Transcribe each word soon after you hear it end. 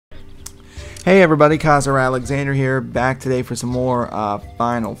Hey everybody, Kaiser Alexander here, back today for some more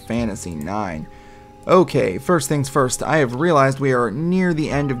Final Fantasy IX. Okay, first things first, I have realized we are near the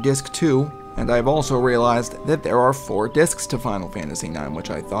end of Disc 2, and I have also realized that there are 4 discs to Final Fantasy IX, which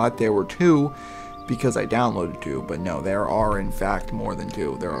I thought there were 2 because I downloaded 2, but no, there are in fact more than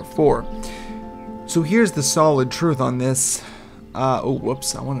 2, there are 4. So here's the solid truth on this. Oh,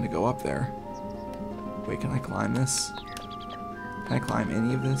 whoops, I wanted to go up there. Wait, can I climb this? Can I climb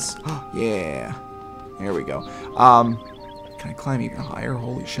any of this? Oh, yeah. There we go. Can I climb even higher?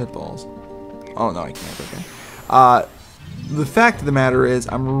 Holy shit balls. Oh, no, I can't. Okay. The fact of the matter is,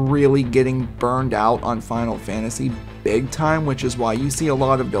 I'm really getting burned out on Final Fantasy big time, which is why you see a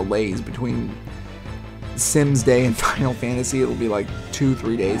lot of delays between Sims Day and Final Fantasy. It'll be like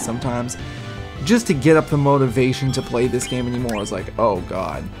 2-3 days sometimes. Just to get up the motivation to play this game anymore, I was like, oh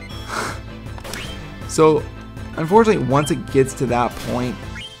god. So, unfortunately, once it gets to that point,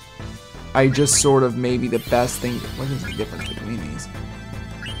 I just sort of maybe the best thing. What is the difference between these?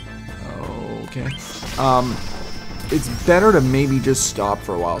 Okay. It's better to maybe just stop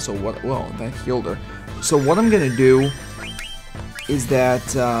for a while. So what? Well, that healed her. So what I'm gonna do is that.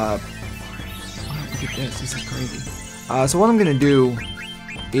 Wow, look at this. This is crazy. So what I'm gonna do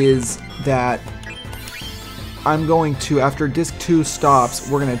is that I'm going to, after Disc 2 stops,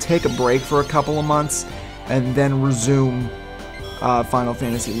 we're gonna take a break for a couple of months. And then resume Final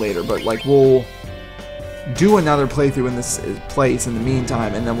Fantasy later. But like we'll do another playthrough in this place in the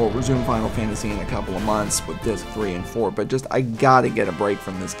meantime, and then we'll resume Final Fantasy in a couple of months with Disc 3 and 4. But just I gotta get a break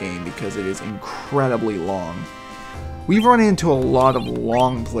from this game because it is incredibly long. We've run into a lot of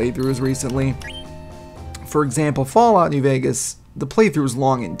long playthroughs recently. For example, Fallout New Vegas, the playthrough is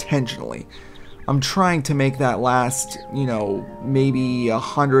long intentionally. I'm trying to make that last, you know, maybe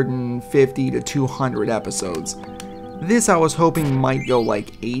 150 to 200 episodes. This I was hoping might go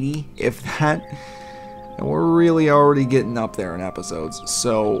like 80, if that. And we're really already getting up there in episodes.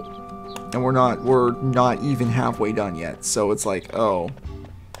 So, and we're not even halfway done yet. So it's like, oh,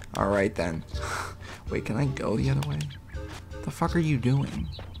 all right then. Wait, can I go the other way? What the fuck are you doing?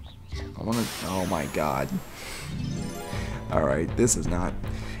 I want to. Oh my god. All right, this is not.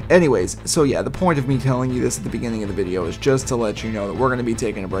 Anyways, so yeah, the point of me telling you this at the beginning of the video is just to let you know that we're going to be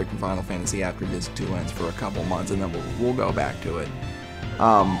taking a break from Final Fantasy after Disc 2 ends for a couple months, and then we'll go back to it.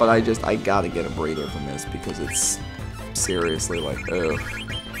 But I gotta get a breather from this because it's seriously like, ugh.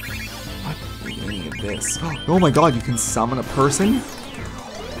 What is any of this? Oh my god, you can summon a person?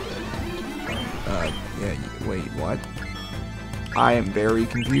 Yeah, wait, what? I am very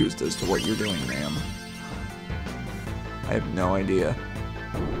confused as to what you're doing, ma'am. I have no idea.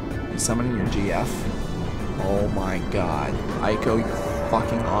 You summoning your GF? Oh my god. Eiko, you're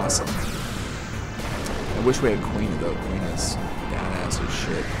fucking awesome. I wish we had Queen though. Queen is badass as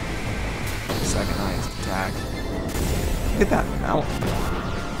shit. Second highest attack. Look at that mountain.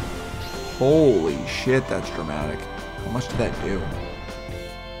 Holy shit, that's dramatic. How much did that do?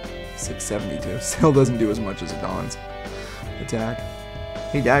 672. Still doesn't do as much as a Dawn's attack.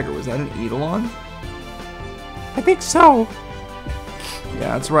 Hey Dagger, was that an Eidolon? I think so.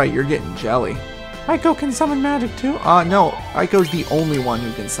 Yeah, that's right, you're getting jelly. Eiko can summon magic too? No, Eiko's the only one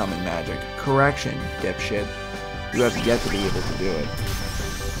who can summon magic. Correction, dipshit. You have yet to be able to do it.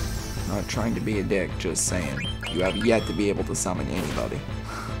 Not trying to be a dick, just saying. You have yet to be able to summon anybody.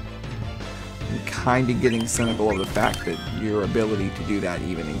 I'm kinda getting cynical of the fact that your ability to do that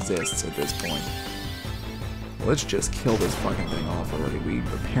even exists at this point. Let's just kill this fucking thing off already. We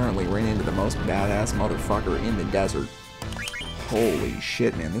apparently ran into the most badass motherfucker in the desert. Holy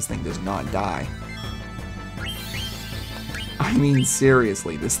shit, man, this thing does not die. I mean,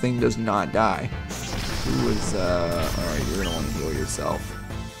 seriously, this thing does not die. Who is, alright, you're gonna want to heal yourself.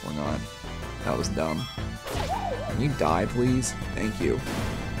 Or not. That was dumb. Can you die, please? Thank you.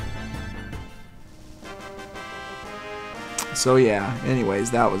 So yeah,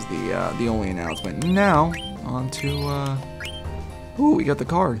 anyways, that was the only announcement. Now, on to, ooh, we got the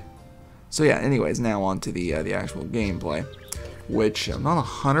card. So yeah, anyways, now on to the actual gameplay. Which, I'm not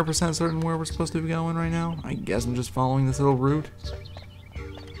 100% certain where we're supposed to be going right now. I guess I'm just following this little route.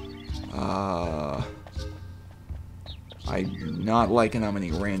 I'm not liking how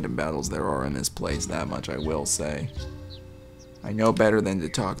many random battles there are in this place, that much I will say. I know better than to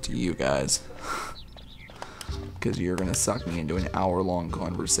talk to you guys. Because you're going to suck me into an hour-long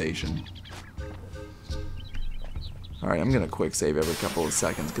conversation. Alright, I'm going to quick save every couple of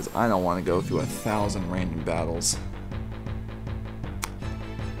seconds because I don't want to go through 1,000 random battles.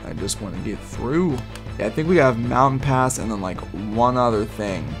 I just want to get through. Yeah, I think we have Mountain Pass and then like one other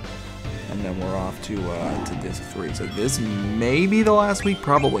thing. And then we're off to Disc 3. So this may be the last week,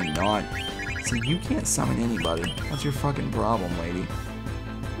 probably not. See, you can't summon anybody. What's your fucking problem, lady?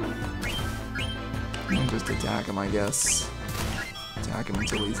 I'll just attack him, I guess. Attack him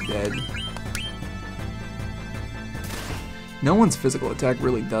until he's dead. No one's physical attack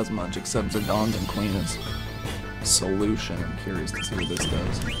really does much except Zidon's and Queen's solution. I'm curious to see what this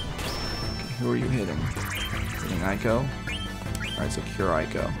does. Okay, who are you hitting? Hitting Eiko? Alright, so cure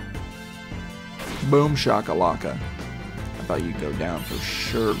Eiko. Boom shakalaka. I thought you'd go down for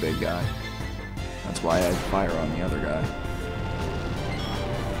sure, big guy. That's why I had fire on the other guy.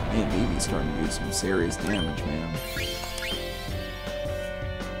 Man, Vivi's starting to do some serious damage, man.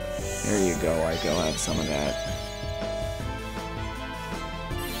 There you go, Eiko. Have some of that.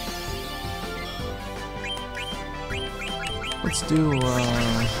 Let's do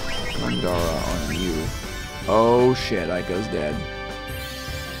Mandara on you. Oh shit, Eiko's dead.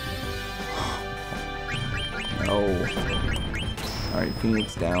 No. Alright,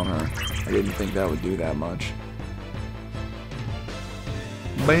 Phoenix down her. I didn't think that would do that much.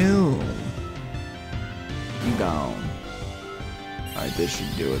 Boom! You gone. Alright, this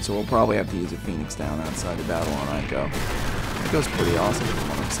should do it. So we'll probably have to use a Phoenix down outside the battle on Eiko. Eiko's pretty awesome from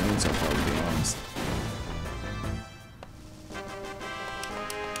what I'm saying so far, to be honest.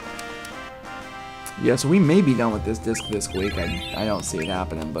 Yeah, so we may be done with this disc this week. I don't see it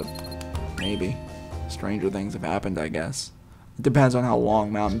happening, but maybe. Stranger things have happened, I guess. It depends on how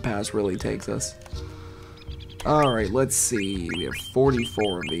long Mountain Pass really takes us. Alright, let's see. We have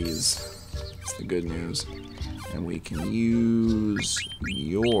 44 of these. That's the good news. And we can use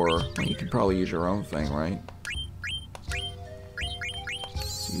your... Well, you could probably use your own thing, right?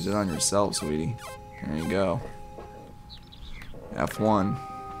 So use it on yourself, sweetie. There you go. F1.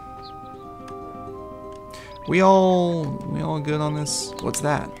 We all good on this? What's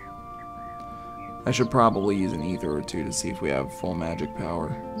that? I should probably use an ether or two to see if we have full magic power.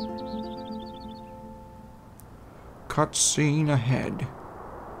 Cutscene ahead.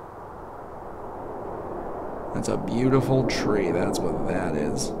 That's a beautiful tree, that's what that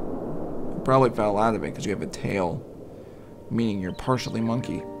is. You probably fell out of it because you have a tail, meaning you're partially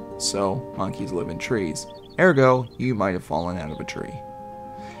monkey. So, monkeys live in trees. Ergo, you might have fallen out of a tree.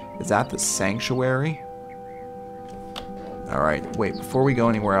 Is that the sanctuary? Alright, wait, before we go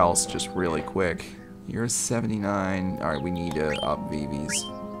anywhere else, just really quick. You're 79. Alright, we need to up Vivi's.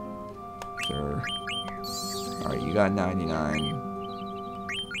 Alright, you got 99.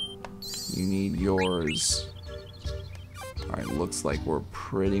 You need yours. Alright, looks like we're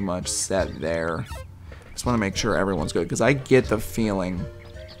pretty much set there. Just want to make sure everyone's good, because I get the feeling...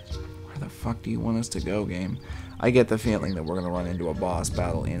 Where the fuck do you want us to go, game? I get the feeling that we're going to run into a boss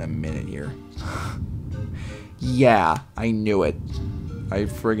battle in a minute here. Yeah, I knew it. I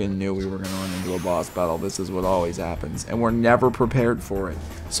friggin' knew we were gonna run into a boss battle. This is what always happens. And we're never prepared for it.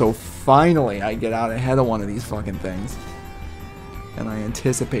 So finally, I get out ahead of one of these fucking things. And I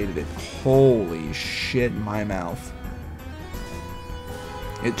anticipated it. Holy shit, my mouth.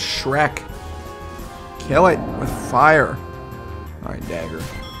 It's Shrek. Kill it with fire. Alright, dagger.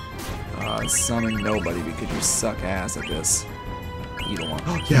 Summon nobody because you suck ass at this. You don't want...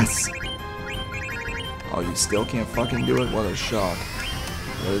 Oh, yes! Oh, you still can't fucking do it? What a shock.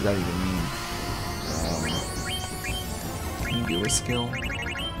 What does that even mean? Can you do a skill?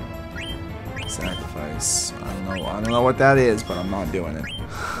 Sacrifice. I don't know what that is, but I'm not doing it.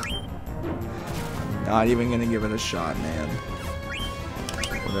 I'm not even gonna give it a shot, man.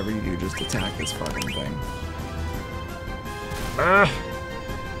 Whatever you do, just attack this fucking thing.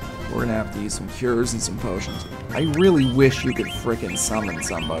 We're gonna have to use some cures and some potions. I really wish you could frickin' summon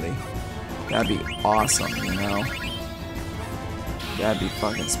somebody. That'd be awesome, you know? That'd be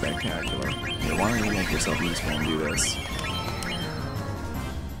fucking spectacular. Yeah, why don't you make yourself useful and do this?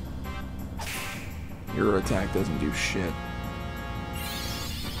 Your attack doesn't do shit.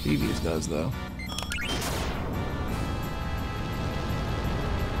 Vivi's does, though.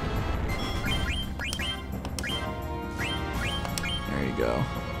 There you go.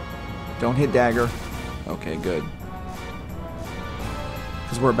 Don't hit dagger. Okay, good.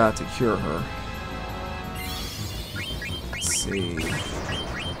 Because we're about to cure her. Let's see.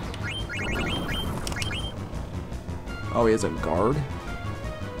 Oh, he has a guard?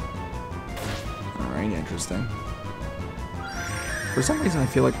 Alright, interesting. For some reason, I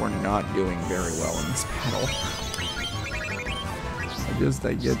feel like we're not doing very well in this battle.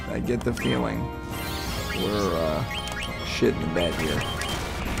 I get the feeling we're shit in the bed here.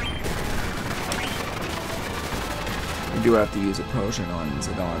 We do have to use a potion on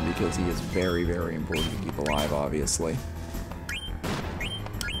Zidon because he is very, very important to keep alive, obviously.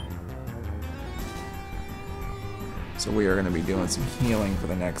 So we are going to be doing some healing for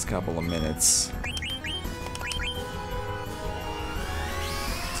the next couple of minutes.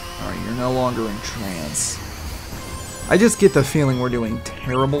 Alright, you're no longer in trance. I just get the feeling we're doing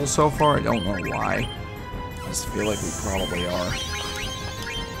terrible so far. I don't know why. I just feel like we probably are.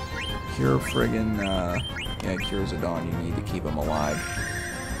 Cure friggin', yeah, Cure Zidane. You need to keep him alive.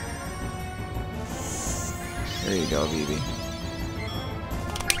 There you go, Vivi.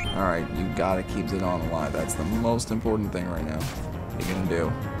 Alright, you gotta keep Zidane alive. That's the most important thing right now. What are you gonna do?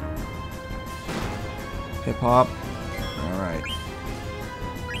 Hip hop. Alright.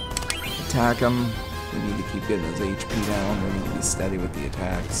 Attack him. We need to keep getting his HP down. We need to be steady with the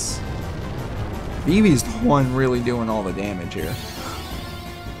attacks. Vivi's the one really doing all the damage here.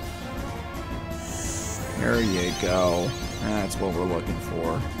 There you go. That's what we're looking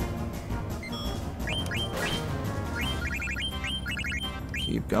for.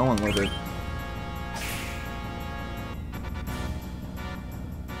 Keep going with it.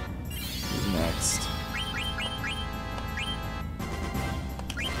 Who's next?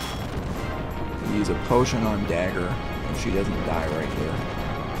 Use a potion on Dagger if she doesn't die right here.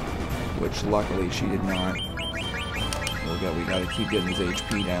 Which luckily she did not. We gotta keep getting his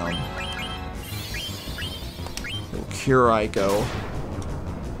HP down. We'll cure Eiko.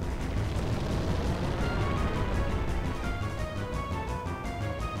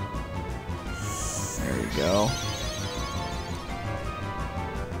 There you go.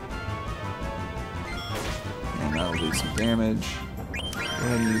 And that'll do some damage. Go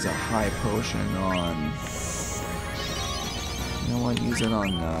ahead and use a high potion on... You know what? Use it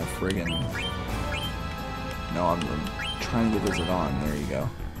on friggin... No, I'm trying to get it on. There you go.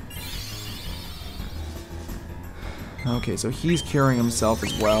 Okay, so he's curing himself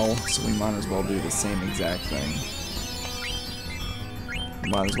as well, so we might as well do the same exact thing. We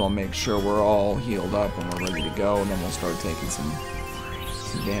might as well make sure we're all healed up and we're ready to go, and then we'll start taking some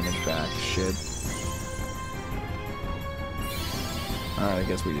damage back. Shit. Alright, I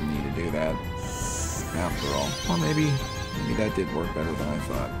guess we didn't need to do that after all. Or maybe that did work better than I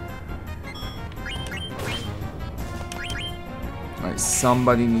thought. Alright,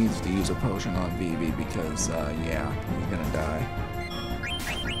 somebody needs to use a potion on Vivi because, yeah, he's gonna die.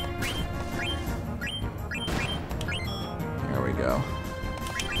 There we go.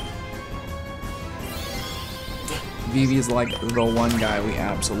 Vivi is like the one guy we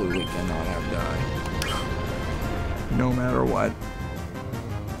absolutely cannot have die. No matter what.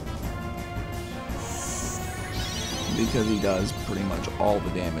 Because he does pretty much all the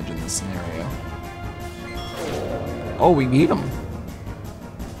damage in this scenario. Oh, we beat him!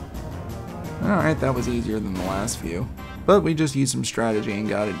 Alright, that was easier than the last few. But we just used some strategy and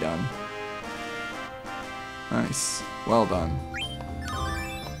got it done. Nice. Well done.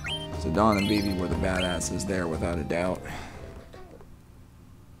 So Dawn and Vivi were the badasses there, without a doubt.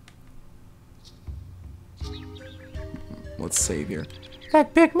 Let's save here.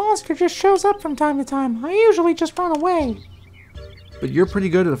 That big monster just shows up from time to time. I usually just run away. But you're pretty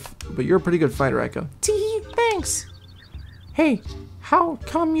good at you're a pretty good fighter, Eiko. Tee, thanks. Hey, how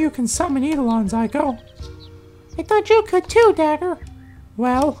come you can summon Eidolons, Eiko? I thought you could too, Dagger.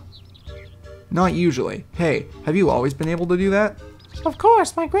 Well, not usually. Hey, have you always been able to do that? Of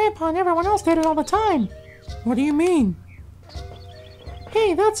course, my grandpa and everyone else did it all the time. What do you mean?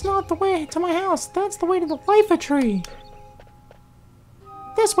 Hey, that's not the way to my house. That's the way to the Life Tree.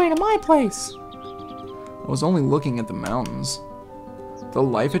 This way to my place. I was only looking at the mountains. The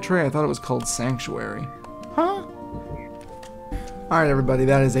Life Tree? I thought it was called Sanctuary. Huh? Alright everybody,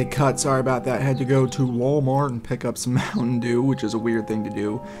 that is a cut. Sorry about that. Had to go to Walmart and pick up some Mountain Dew, which is a weird thing to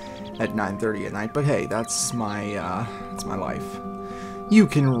do at 9:30 at night. But hey, that's my life. You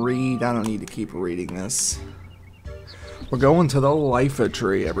can read. I don't need to keep reading this. We're going to the Life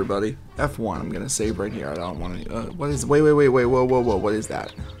Tree, everybody. F1, I'm gonna save right here. I don't want to. What is? Wait, whoa. What is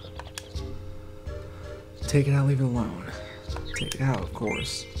that? Take it out, leave it alone. Take it out, of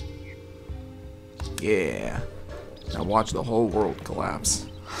course. Yeah. Now watch the whole world collapse.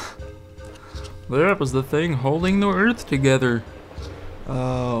 That was the thing holding the Earth together.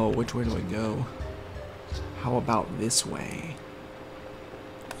 Oh, which way do I go? How about this way?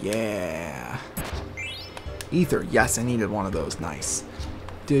 Yeah. Ether. Yes, I needed one of those. Nice.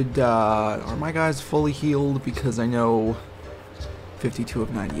 Are my guys fully healed? Because I know 52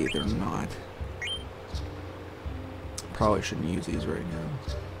 of 98 they're not. Probably shouldn't use these right now.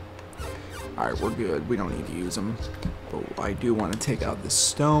 Alright, we're good. We don't need to use them. But I do want to take out this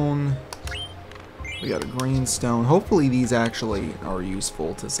stone. We got a green stone. Hopefully these actually are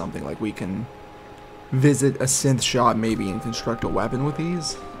useful to something. Like we can visit a synth shop maybe and construct a weapon with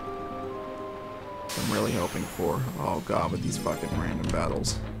these. I'm really hoping for. Oh god, with these fucking random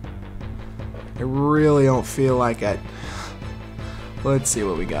battles. I really don't feel like it. Let's see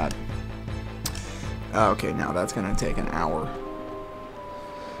what we got. Okay, now that's gonna take an hour.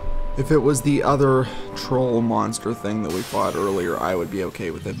 If it was the other troll monster thing that we fought earlier, I would be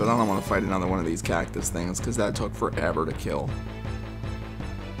okay with it, but I don't want to fight another one of these cactus things, because that took forever to kill.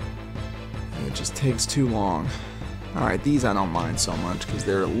 It just takes too long. Alright, these I don't mind so much, because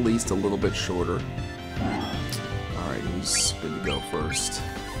they're at least a little bit shorter. Alright, who's good to go first?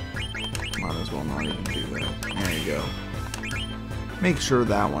 Might as well not even do that. There you go. Make sure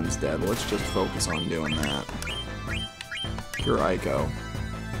that one's dead. Let's just focus on doing that. Cure Eiko.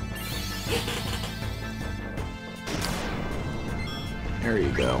 There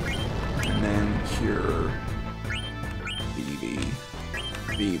you go. And then cure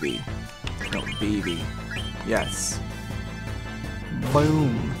BB. No, BB. Yes.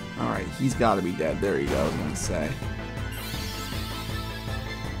 Boom. Alright, he's gotta be dead. There you go, I was gonna say.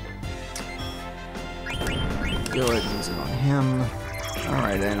 Good, use it on him.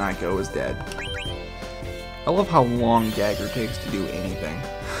 Alright, and Eiko is dead. I love how long Gagger takes to do anything.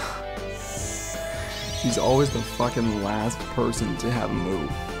 He's always the fucking last person to have a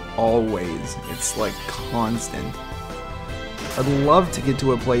move. Always. It's like constant. I'd love to get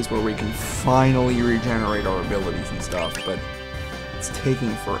to a place where we can finally regenerate our abilities and stuff, but it's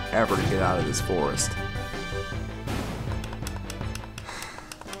taking forever to get out of this forest.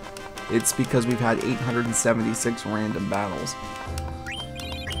 It's because we've had 876 random battles.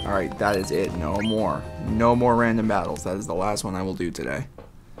 Alright, that is it. No more. No more random battles. That is the last one I will do today.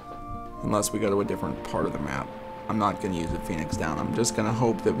 Unless we go to a different part of the map. I'm not going to use the Phoenix Down. I'm just going to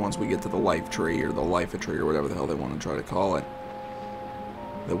hope that once we get to the life tree, or the life tree, or whatever the hell they want to try to call it,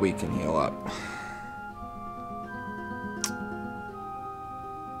 that we can heal up.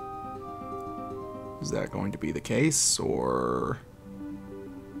 Is that going to be the case, or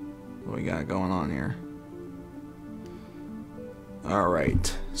what we got going on here?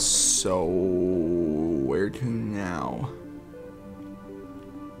 Alright, so where to now?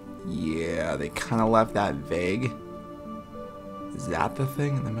 Yeah, they kind of left that vague. Is that the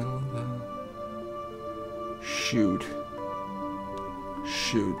thing in the middle of the... Shoot.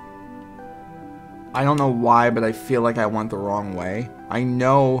 I don't know why, but I feel like I went the wrong way. I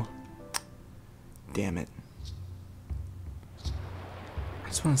know... Damn it. I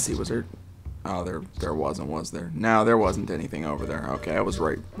just want to see, was there... Oh, there wasn't, was there? No, there wasn't anything over there. Okay, I was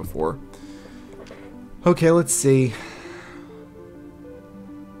right before. Okay, let's see.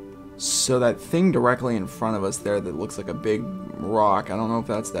 So that thing directly in front of us there that looks like a big rock, I don't know if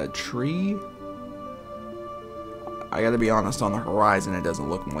that's that tree. I gotta be honest, on the horizon it doesn't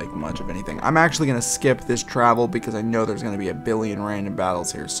look like much of anything. I'm actually gonna skip this travel because I know there's gonna be a billion random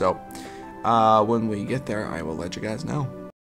battles here. So when we get there, I will let you guys know.